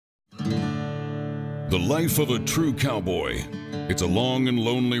The life of a true cowboy. It's a long and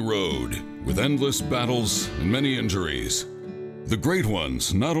lonely road with endless battles and many injuries. The great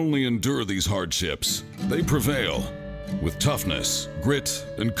ones not only endure these hardships, they prevail with toughness, grit,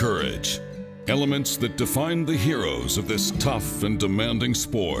 and courage. Elements that define the heroes of this tough and demanding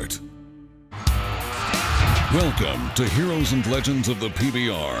sport. Welcome to Heroes and Legends of the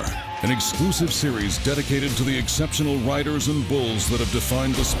PBR, an exclusive series dedicated to the exceptional riders and bulls that have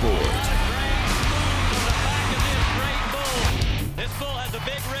defined the sport. This bull has a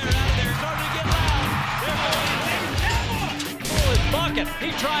big rear out of there, starting to get loud. Bull is bucking. He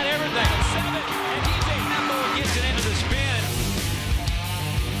tried everything. 7, and DJ Hambo gets it into the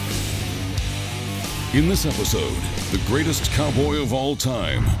spin. In this episode, the greatest cowboy of all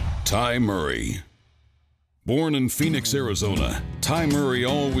time, Ty Murray. Born in Phoenix, Arizona, Ty Murray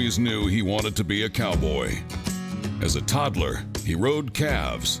always knew he wanted to be a cowboy. As a toddler, he rode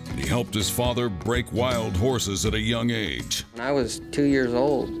calves, and he helped his father break wild horses at a young age. When I was 2 years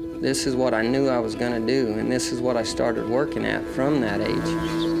old, this is what I knew I was going to do, and this is what I started working at from that age.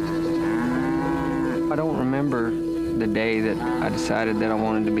 I don't remember the day that I decided that I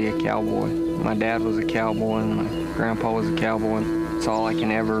wanted to be a cowboy. My dad was a cowboy, and my grandpa was a cowboy. It's all I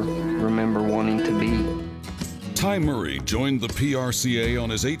can ever remember wanting to be. Ty Murray joined the PRCA on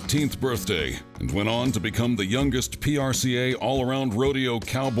his 18th birthday and went on to become the youngest PRCA all-around rodeo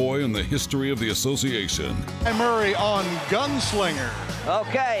cowboy in the history of the association. Ty Murray on Gunslinger.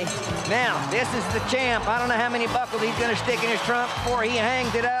 Okay, now this is the champ. I don't know how many buckles he's going to stick in his trunk before he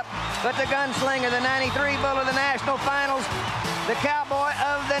hangs it up, but the Gunslinger, the 93 bull of the national finals, the cowboy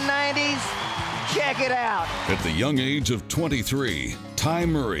of the 90s. Check it out. At the young age of 23, Ty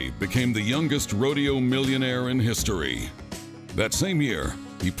Murray became the youngest rodeo millionaire in history. That same year,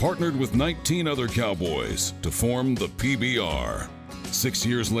 he partnered with 19 other cowboys to form the PBR. 6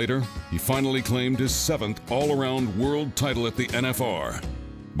 years later, he finally claimed his 7th all-around world title at the NFR.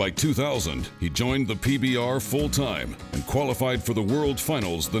 By 2000, he joined the PBR full-time and qualified for the World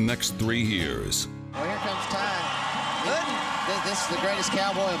Finals the next 3 years. Well, here comes Ty. This is the greatest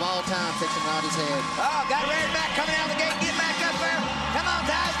cowboy of all time, fixing to nod his head. Oh, got reared back, coming out of the gate, get back up there. Come on,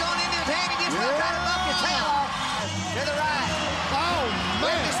 Ty's going into his hand. He gets real trying to bump his tail off. To the right. Oh,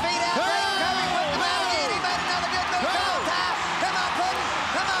 man. With his feet out, break, cover, put him out again. He made another good move. Come on, Ty. Come on, Puddin'.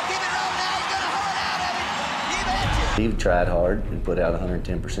 Come on, keep it rolling now. He's going to hold it out of him. You betcha. He tried hard and put out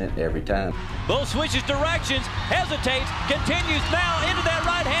 110% every time. Bull switches directions, hesitates, continues now into that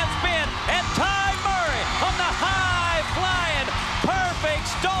right-hand spin, and Ty Murray on the high-flying perfect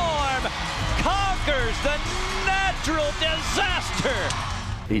storm conquers the natural disaster.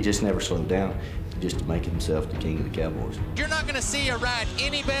 He just never slowed down, just to make himself the king of the cowboys. You're not going to see a ride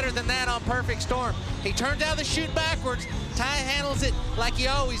any better than that on Perfect Storm. He turns out the chute backwards. Ty handles it like he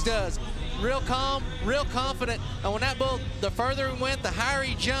always does. Real calm, real confident. And when that bull, the further he went, the higher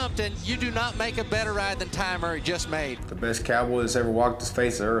he jumped, and you do not make a better ride than Ty Murray just made. The best cowboy that's ever walked this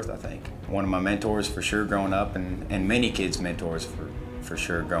face of earth, I think. One of my mentors for sure growing up, and many kids' mentors for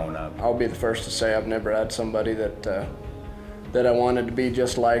sure growing up. I'll be the first to say I've never had somebody that I wanted to be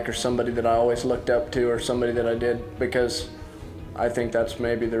just like, or somebody that I always looked up to, or somebody that I did, because I think that's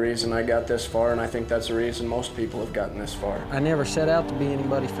maybe the reason I got this far, and I think that's the reason most people have gotten this far. I never set out to be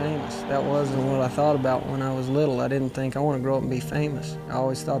anybody famous. That wasn't what I thought about when I was little. I didn't think I want to grow up and be famous. I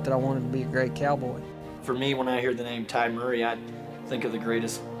always thought that I wanted to be a great cowboy. For me, when I hear the name Ty Murray, I think of the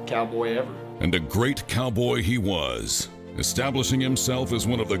greatest cowboy ever. And a great cowboy he was, establishing himself as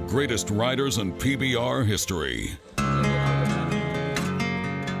one of the greatest riders in PBR history.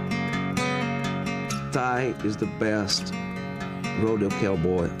 Ty is the best rodeo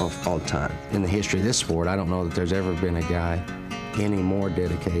cowboy of all time. In the history of this sport, I don't know that there's ever been a guy any more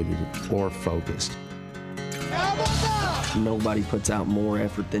dedicated or focused. Nobody puts out more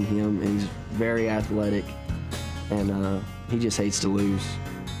effort than him, and he's very athletic, and he just hates to lose.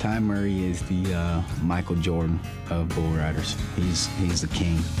 Ty Murray is the Michael Jordan of bull riders. He's the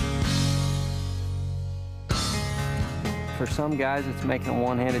king. For some guys, it's making a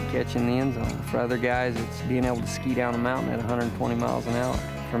one-handed catch in the end zone. For other guys, it's being able to ski down a mountain at 120 miles an hour.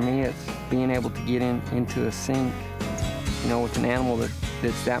 For me, it's being able to get into a sink, you know, with an animal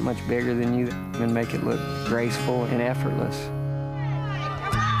that's that much bigger than you, and make it look graceful and effortless.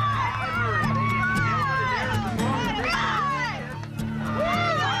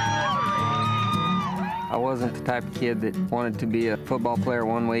 I wasn't the type of kid that wanted to be a football player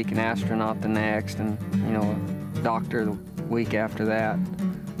one week, an astronaut the next, and, you know, a doctor the week after that.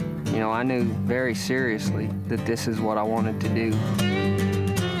 You know, I knew very seriously that this is what I wanted to do.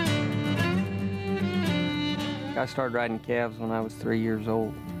 I started riding calves when I was 3 years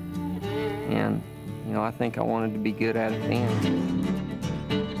old. And You know, I think I wanted to be good at it then.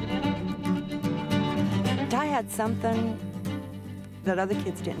 Ty had something that other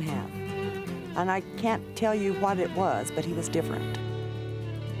kids didn't have. And I can't tell you what it was, but he was different.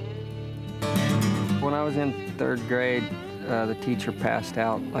 When I was in 3rd grade, the teacher passed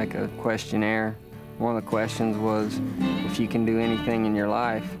out like a questionnaire. One of the questions was, if you can do anything in your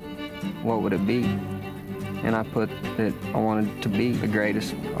life, what would it be? And I put that I wanted to be the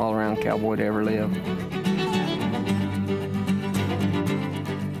greatest all-around cowboy to ever live.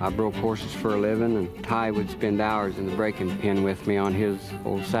 I broke horses for a living, and Ty would spend hours in the breaking pen with me on his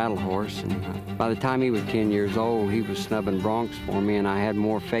old saddle horse. And by the time he was 10 years old, he was snubbing broncs for me, and I had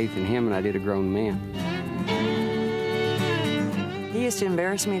more faith in him than I did a grown man. He used to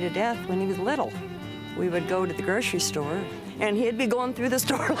embarrass me to death when he was little. We would go to the grocery store, and he'd be going through the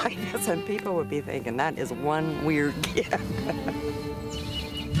store like this, and people would be thinking, that is one weird kid.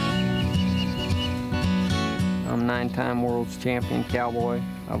 I'm 9-time world champion cowboy.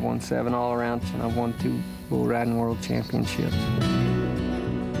 I've won 7 all-arounds, and I've won 2 bull riding world championships.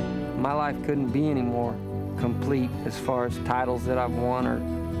 My life couldn't be any more complete as far as titles that I've won or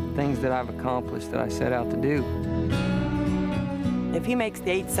things that I've accomplished that I set out to do. If he makes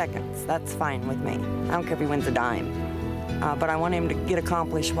the 8 seconds, that's fine with me. I don't care if he wins a dime. But I want him to get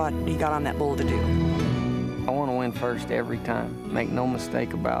accomplished what he got on that bull to do. I want to win first every time. Make no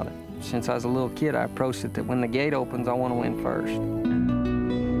mistake about it. Since I was a little kid, I approached it that when the gate opens, I want to win first.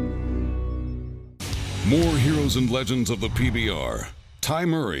 More heroes and legends of the PBR. Ty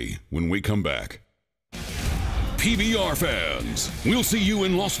Murray when we come back. PBR fans, we'll see you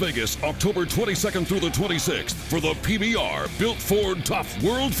in Las Vegas October 22nd through the 26th for the PBR Built Ford Tough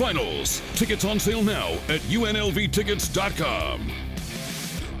World Finals. Tickets on sale now at unlvtickets.com.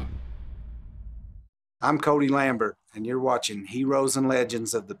 I'm Cody Lambert, and you're watching Heroes and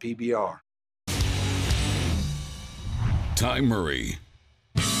Legends of the PBR. Ty Murray.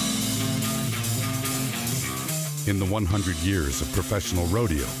 In the 100 years of professional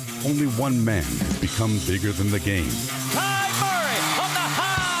rodeo, only one man has become bigger than the game. Ty Murray on the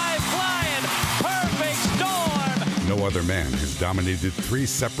high-flying perfect storm. No other man has dominated 3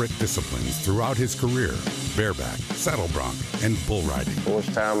 separate disciplines throughout his career: bareback, saddle bronc, and bull riding.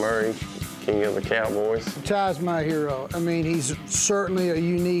 What's Ty Murray, king of the cowboys? Ty's my hero. I mean, he's certainly a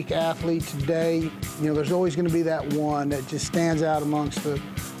unique athlete today. You know, there's always going to be that one that just stands out amongst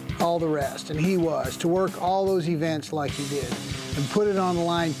all the rest, and he was. To work all those events like he did and put it on the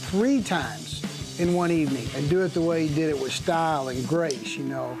line 3 times in one evening and do it the way he did it with style and grace, you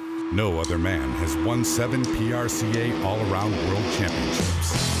know. No other man has won 7 PRCA All-Around World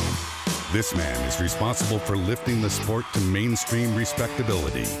Championships. This man is responsible for lifting the sport to mainstream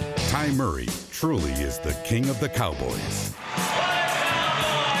respectability. Ty Murray truly is the king of the cowboys.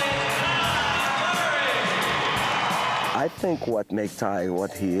 I think what makes Ty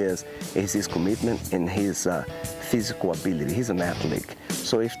what he is his commitment and his physical ability. He's an athlete.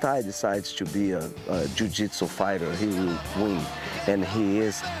 So if Ty decides to be a jiu-jitsu fighter, he will win. And he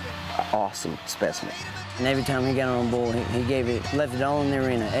is an awesome specimen. And every time he got on a bull, he gave it, left it all in the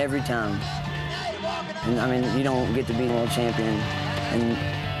arena, every time. And I mean, you don't get to be world champion and,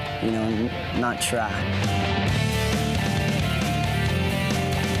 you know, not try.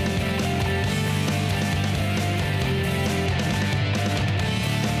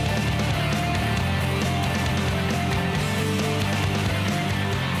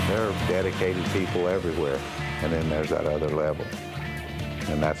 There are dedicated people everywhere, and then there's that other level.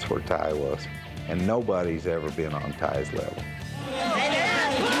 And that's where Ty was. And nobody's ever been on Ty's level.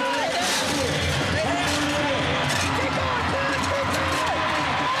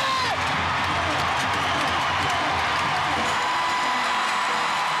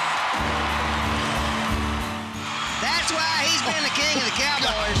 That's why he's been the king of the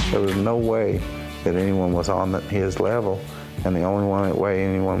cowboys. There was no way that anyone was on his level, and the only way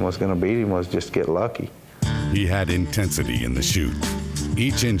anyone was going to beat him was just get lucky. He had intensity in the shoot.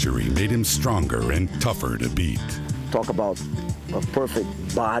 Each injury made him stronger and tougher to beat. Talk about a perfect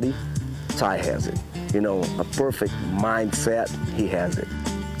body, Ty has it. You know, a perfect mindset, he has it.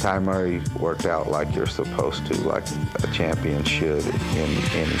 Ty Murray worked out like you're supposed to, like a champion should in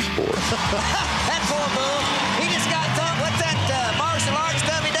any sport. That poor bull, he just got taught, what's that martial arts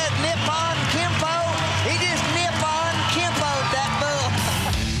stuff he does, Nippon, Kimpo? He just Nippon, Kimpo'd that bull.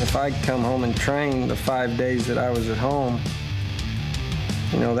 If I'd come home and train the 5 days that I was at home,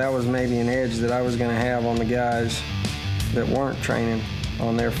 you know, that was maybe an edge that I was going to have on the guys that weren't training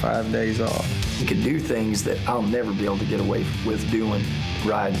on their 5 days off. He could do things that I'll never be able to get away with doing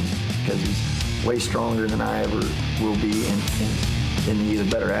riding because he's way stronger than I ever will be, and then he's a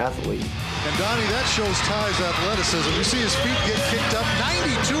better athlete. And Donnie, that shows Ty's athleticism. You see his feet get kicked up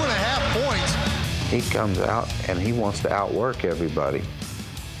 92.5 points. He comes out and he wants to outwork everybody.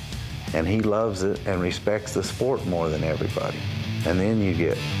 And he loves it and respects the sport more than everybody. And then you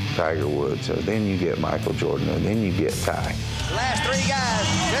get Tiger Woods, or then you get Michael Jordan, and then you get Ty. Last three guys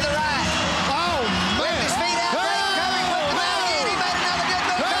to the right. Oh, man. With his feet out, coming with the back end. He made another good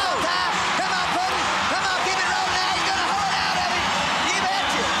move. Ty, come on, Puddin'. Come on, keep it rolling now. He's going to hold out of it. You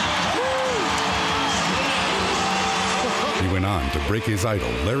betcha. He went on to break his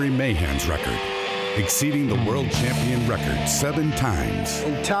idol, Larry Mahan's record, exceeding the world champion record 7 times.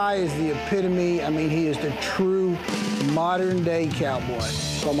 And Ty is the epitome. I mean, he is the true modern-day cowboy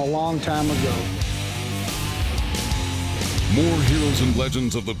from a long time ago. More heroes and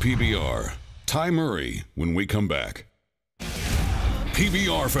legends of the PBR. Ty Murray when we come back.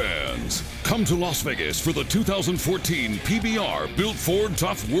 PBR fans, come to Las Vegas for the 2014 PBR Built Ford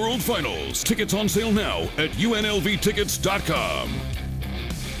Tough World Finals. Tickets on sale now at unlvtickets.com.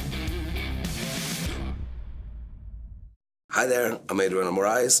 Hi there, I'm Adriano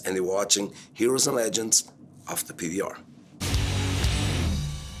Moraes, and you're watching Heroes and Legends of the PBR.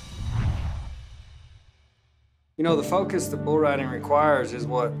 You know, the focus that bull riding requires is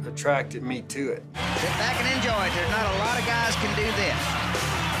what attracted me to it. Sit back and enjoy it. There's not a lot of guys can do this.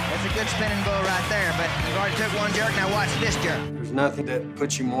 That's a good spinning bull right there, but you've already took one jerk, now watch this jerk. There's nothing that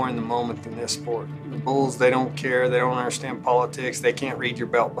puts you more in the moment than this sport. The bulls, they don't care, they don't understand politics, they can't read your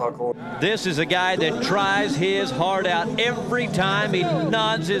belt buckle. This is a guy that tries his heart out every time he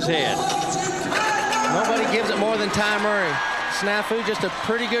nods his head. Nobody gives it more than Ty Murray. Snafu, just a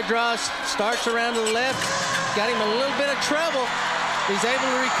pretty good draw. Starts around to the left. Got him a little bit of trouble. He's able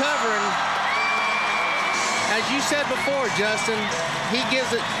to recover. And as you said before, Justin, he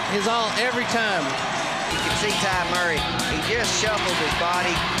gives it his all every time. You can see Ty Murray. He just shuffled his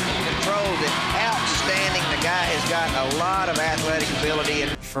body, controls it. Outstanding. The guy has got a lot of athletic ability.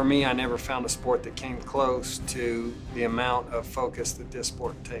 For me, I never found a sport that came close to the amount of focus that this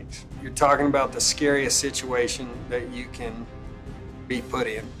sport takes. You're talking about the scariest situation that you can be put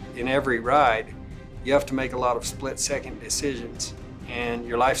in. In every ride, you have to make a lot of split-second decisions, and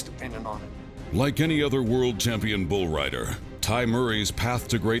your life's dependent on it. Like any other world champion bull rider, Ty Murray's path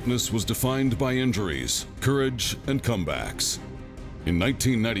to greatness was defined by injuries, courage, and comebacks. In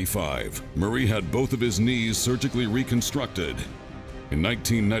 1995, Murray had both of his knees surgically reconstructed. In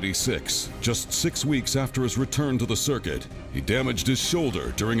 1996, just 6 weeks after his return to the circuit, he damaged his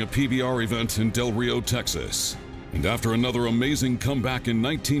shoulder during a PBR event in Del Rio, Texas. And after another amazing comeback in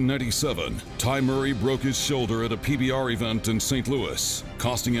 1997, Ty Murray broke his shoulder at a PBR event in St. Louis,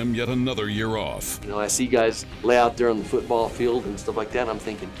 costing him yet another year off. You know, I see guys lay out there on the football field and stuff like that. I'm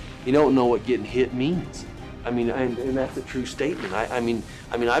thinking, you don't know what getting hit means. I mean, and that's a true statement. I mean,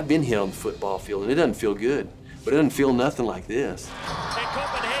 I've been hit on the football field, and it doesn't feel good, but it doesn't feel nothing like this.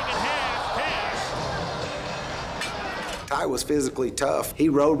 Ty was physically tough. He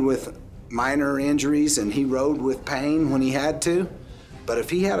rode with minor injuries and he rode with pain when he had to. But if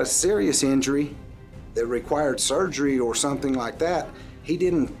he had a serious injury that required surgery or something like that, he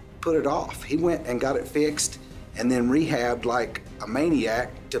didn't put it off. He went and got it fixed and then rehabbed like a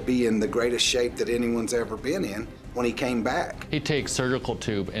maniac to be in the greatest shape that anyone's ever been in when he came back. He'd take surgical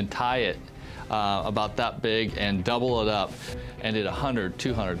tube and tie it about that big and double it up and did 100,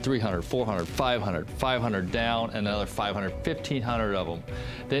 200, 300, 400, 500, 500 down, and another 500, 1,500 of them.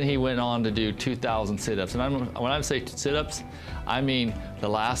 Then he went on to do 2,000 sit-ups. And when I say sit-ups, I mean the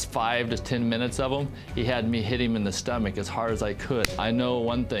last 5 to 10 minutes of them, he had me hit him in the stomach as hard as I could. I know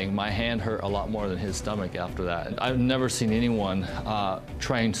one thing, my hand hurt a lot more than his stomach after that. I've never seen anyone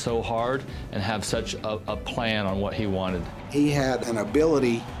train so hard and have such a plan on what he wanted. He had an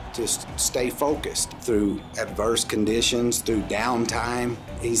ability to stay focused through adverse conditions, through downtime.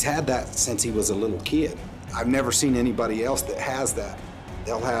 He's had that since he was a little kid. I've never seen anybody else that has that.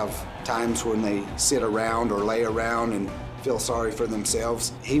 They'll have times when they sit around or lay around and feel sorry for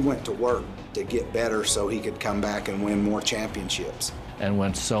themselves. He went to work to get better so he could come back and win more championships. And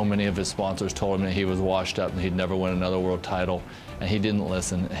when so many of his sponsors told him that he was washed up and he'd never win another world title, and he didn't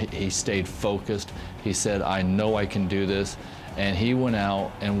listen, he stayed focused. He said, I know I can do this. And he went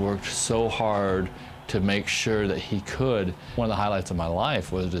out and worked so hard to make sure that he could. One of the highlights of my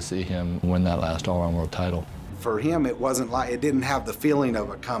life was to see him win that last all-around world title. For him, it wasn't like, it didn't have the feeling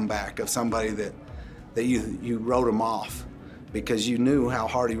of a comeback of somebody that you wrote him off because you knew how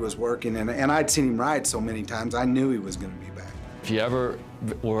hard he was working. And I'd seen him ride so many times, I knew he was going to be back. If you ever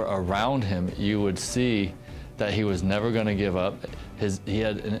were around him, you would see that he was never going to give up. He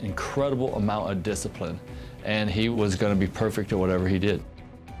had an incredible amount of discipline. and he was going to be perfect at whatever he did.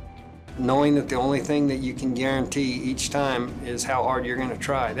 Knowing that the only thing that you can guarantee each time is how hard you're going to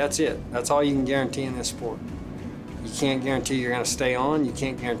try. That's it. That's all you can guarantee in this sport. You can't guarantee you're going to stay on. You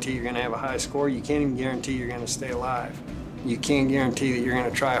can't guarantee you're going to have a high score. You can't even guarantee you're going to stay alive. You can't guarantee that you're going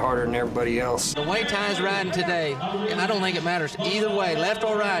to try harder than everybody else. The way Ty's riding today, and I don't think it matters either way, left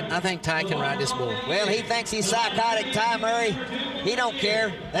or right, I think Ty can ride this bull. Well, he thinks he's psychotic, Ty Murray. He don't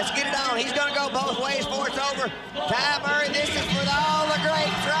care. Let's get it on. He's going to go both ways before it's over. Ty Murray, this is for all the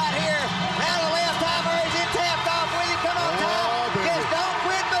greats right here. Now the left, Ty Murray's in, tapped off with him. Come on, Ty. Just don't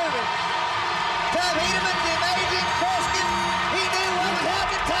quit moving. Tom Hedeman, the amazing Preston. He knew what was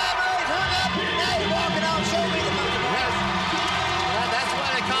happening. Ty Murray's hung up. Now he's walking on. Show me the monkey. That's why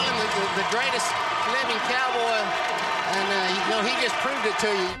they call him the greatest living cowboy, and you know, he just proved it to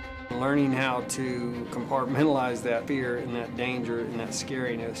you. Learning how to compartmentalize that fear and that danger and that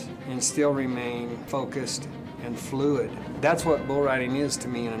scariness and still remain focused and fluid. That's what bull riding is to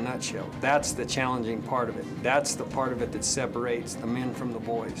me in a nutshell. That's the challenging part of it. That's the part of it that separates the men from the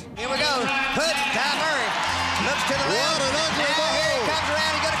boys. Here we go. Hood, Ty Murray. Looks to the left. Now here he comes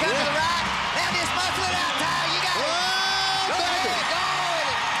around. He's going to come to the right. Now just muscle it out, Ty. You got it. Go ahead. Go with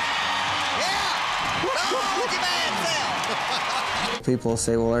it. Yeah. Go on with your man self. People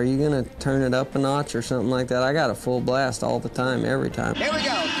say, well, are you going to turn it up a notch or something like that? I got a full blast all the time, every time. Here we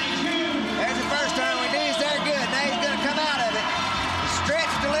go. There's the first turn. We knew he's there good. Now he's going to come out of it.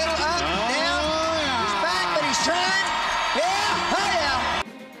 Stretched a little up, down. He's back, but he's trying. Yeah. Oh, yeah.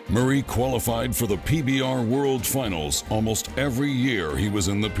 Murray qualified for the PBR World Finals almost every year he was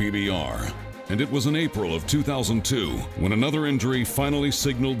in the PBR. And it was in April of 2002 when another injury finally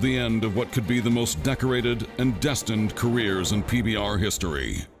signaled the end of what could be the most decorated and destined careers in PBR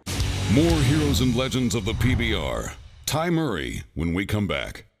history. More heroes and legends of the PBR. Ty Murray when we come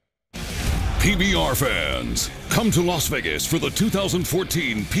back. PBR fans, come to Las Vegas for the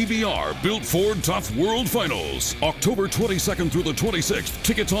 2014 PBR Built Ford Tough World Finals, October 22nd through the 26th.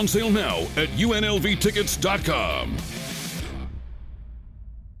 Tickets on sale now at unlvtickets.com.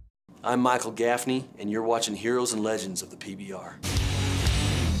 I'm Michael Gaffney, and you're watching Heroes and Legends of the PBR.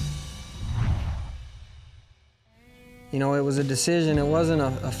 You know, it was a decision. It wasn't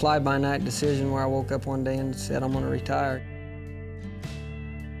a fly-by-night decision where I woke up one day and said, I'm going to retire.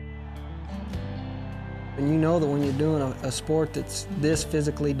 And you know that when you're doing a sport that's this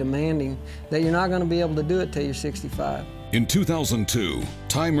physically demanding, that you're not going to be able to do it till you're 65. In 2002,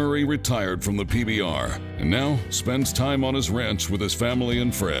 Ty Murray retired from the PBR and now spends time on his ranch with his family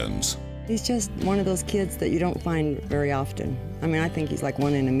and friends. He's just one of those kids that you don't find very often. I mean, I think he's like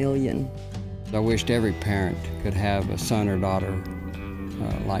one in a million. I wished every parent could have a son or daughter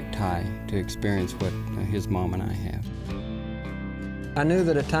like Ty to experience what his mom and I have. I knew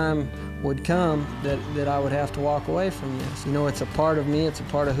that a time would come that I would have to walk away from this. You know, it's a part of me, it's a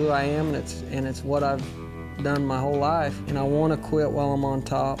part of who I am, and it's what I've done my whole life, and I want to quit while I'm on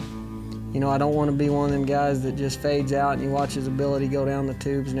top. You know, I don't want to be one of them guys that just fades out and you watch his ability go down the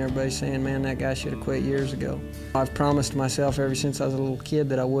tubes and everybody's saying, man, that guy should have quit years ago. I've promised myself ever since I was a little kid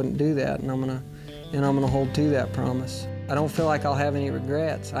that I wouldn't do that, and I'm gonna hold to that promise. I don't feel like I'll have any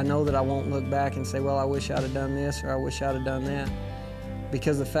regrets. I know that I won't look back and say, well, I wish I'd have done this or I wish I'd have done that.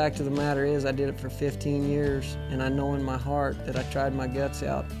 Because the fact of the matter is I did it for 15 years, and I know in my heart that I tried my guts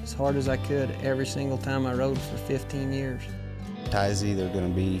out as hard as I could every single time I rode for 15 years. Ty's either going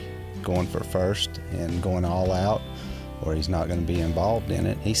to be going for first and going all out, or he's not going to be involved in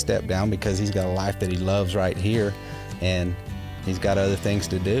it. He stepped down because he's got a life that he loves right here, and he's got other things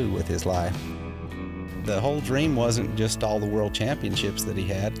to do with his life. The whole dream wasn't just all the world championships that he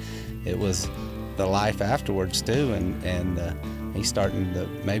had, it was the life afterwards too, and he's starting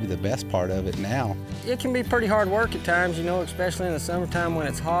maybe the best part of it now. It can be pretty hard work at times, you know, especially in the summertime when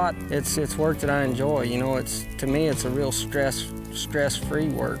it's hot. It's work that I enjoy, you know. To me, it's a real stress-free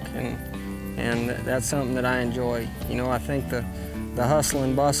work, and that's something that I enjoy. You know, I think the hustle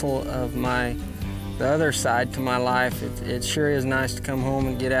and bustle of the other side to my life, it sure is nice to come home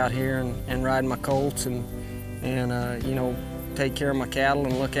and get out here and ride my colts and you know, take care of my cattle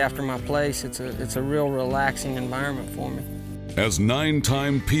and look after my place. It's a real relaxing environment for me. As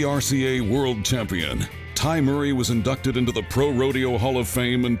 9-time PRCA world champion, Ty Murray was inducted into the Pro Rodeo Hall of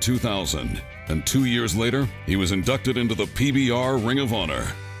Fame in 2000, and 2 years later, he was inducted into the PBR Ring of Honor.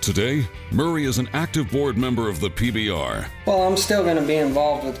 Today, Murray is an active board member of the PBR. Well, I'm still going to be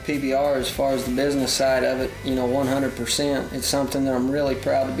involved with the PBR as far as the business side of it, you know, 100%. It's something that I'm really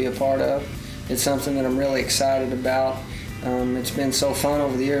proud to be a part of. It's something that I'm really excited about. It's been so fun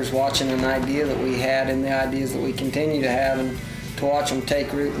over the years watching an idea that we had and the ideas that we continue to have and to watch them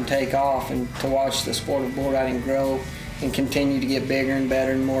take root and take off, and to watch the sport of bull riding grow and continue to get bigger and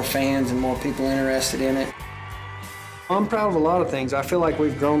better and more fans and more people interested in it. I'm proud of a lot of things. I feel like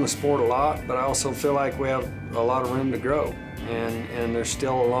we've grown the sport a lot, but I also feel like we have a lot of room to grow. And there's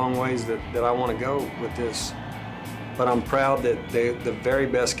still a long ways that I want to go with this. But I'm proud that the very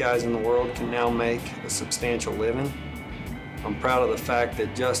best guys in the world can now make a substantial living. I'm proud of the fact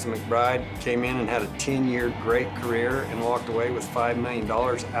that Justin McBride came in and had a 10-year great career and walked away with $5 million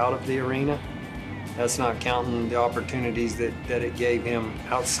out of the arena. That's not counting the opportunities that it gave him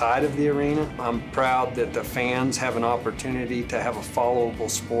outside of the arena. I'm proud that the fans have an opportunity to have a followable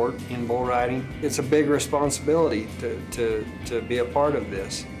sport in bull riding. It's a big responsibility to be a part of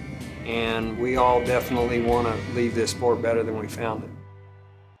this. And we all definitely want to leave this sport better than we found it.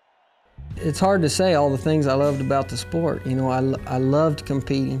 It's hard to say all the things I loved about the sport. You know, I loved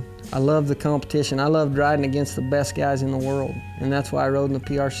competing. I loved the competition. I loved riding against the best guys in the world. And that's why I rode in the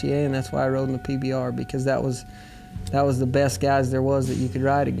PRCA, and that's why I rode in the PBR, because that was the best guys there was that you could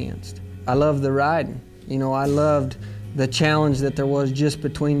ride against. I loved the riding. You know, I loved the challenge that there was just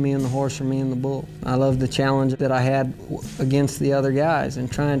between me and the horse or me and the bull. I loved the challenge that I had against the other guys and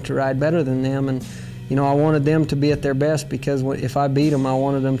trying to ride better than them. And you know, I wanted them to be at their best, because if I beat them, I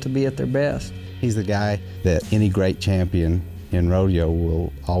wanted them to be at their best. He's the guy that any great champion in rodeo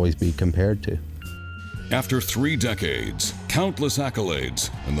will always be compared to. After 3 decades, countless accolades,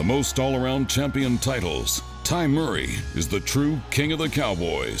 and the most all-around champion titles, Ty Murray is the true king of the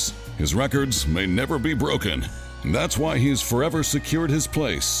cowboys. His records may never be broken, and that's why he's forever secured his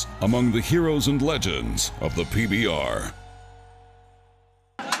place among the heroes and legends of the PBR.